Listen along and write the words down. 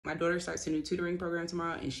My daughter starts a new tutoring program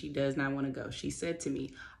tomorrow and she does not want to go. She said to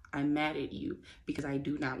me, I'm mad at you because I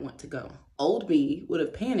do not want to go. Old me would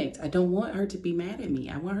have panicked. I don't want her to be mad at me.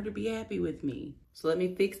 I want her to be happy with me. So let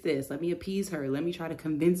me fix this. Let me appease her. Let me try to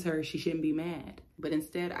convince her she shouldn't be mad. But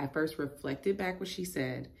instead, I first reflected back what she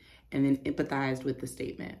said and then empathized with the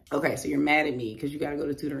statement. Okay, so you're mad at me because you got to go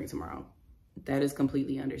to tutoring tomorrow. That is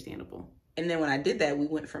completely understandable. And then when I did that, we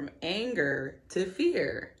went from anger to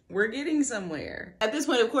fear. We're getting somewhere. At this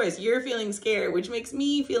point, of course, you're feeling scared, which makes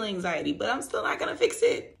me feel anxiety, but I'm still not gonna fix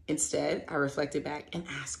it. Instead, I reflected back and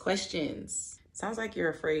asked questions. Sounds like you're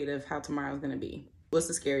afraid of how tomorrow's gonna be. What's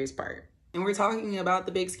the scariest part? And we're talking about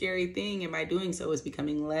the big scary thing, and by doing so, it's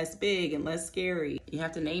becoming less big and less scary. You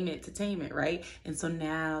have to name it to tame it, right? And so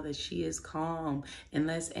now that she is calm and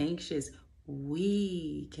less anxious,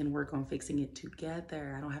 we can work on fixing it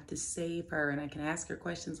together. I don't have to save her, and I can ask her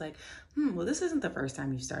questions like, well, this isn't the first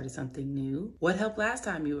time you started something new. What helped last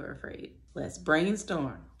time you were afraid? Let's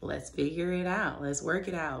brainstorm. Let's figure it out. Let's work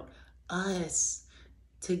it out. Us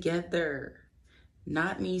together,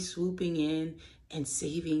 not me swooping in and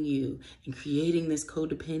saving you and creating this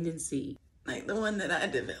codependency like the one that I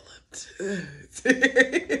developed.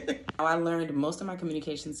 I learned most of my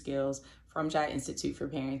communication skills from Jai Institute for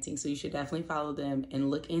Parenting, so you should definitely follow them and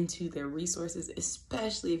look into their resources,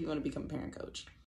 especially if you want to become a parent coach.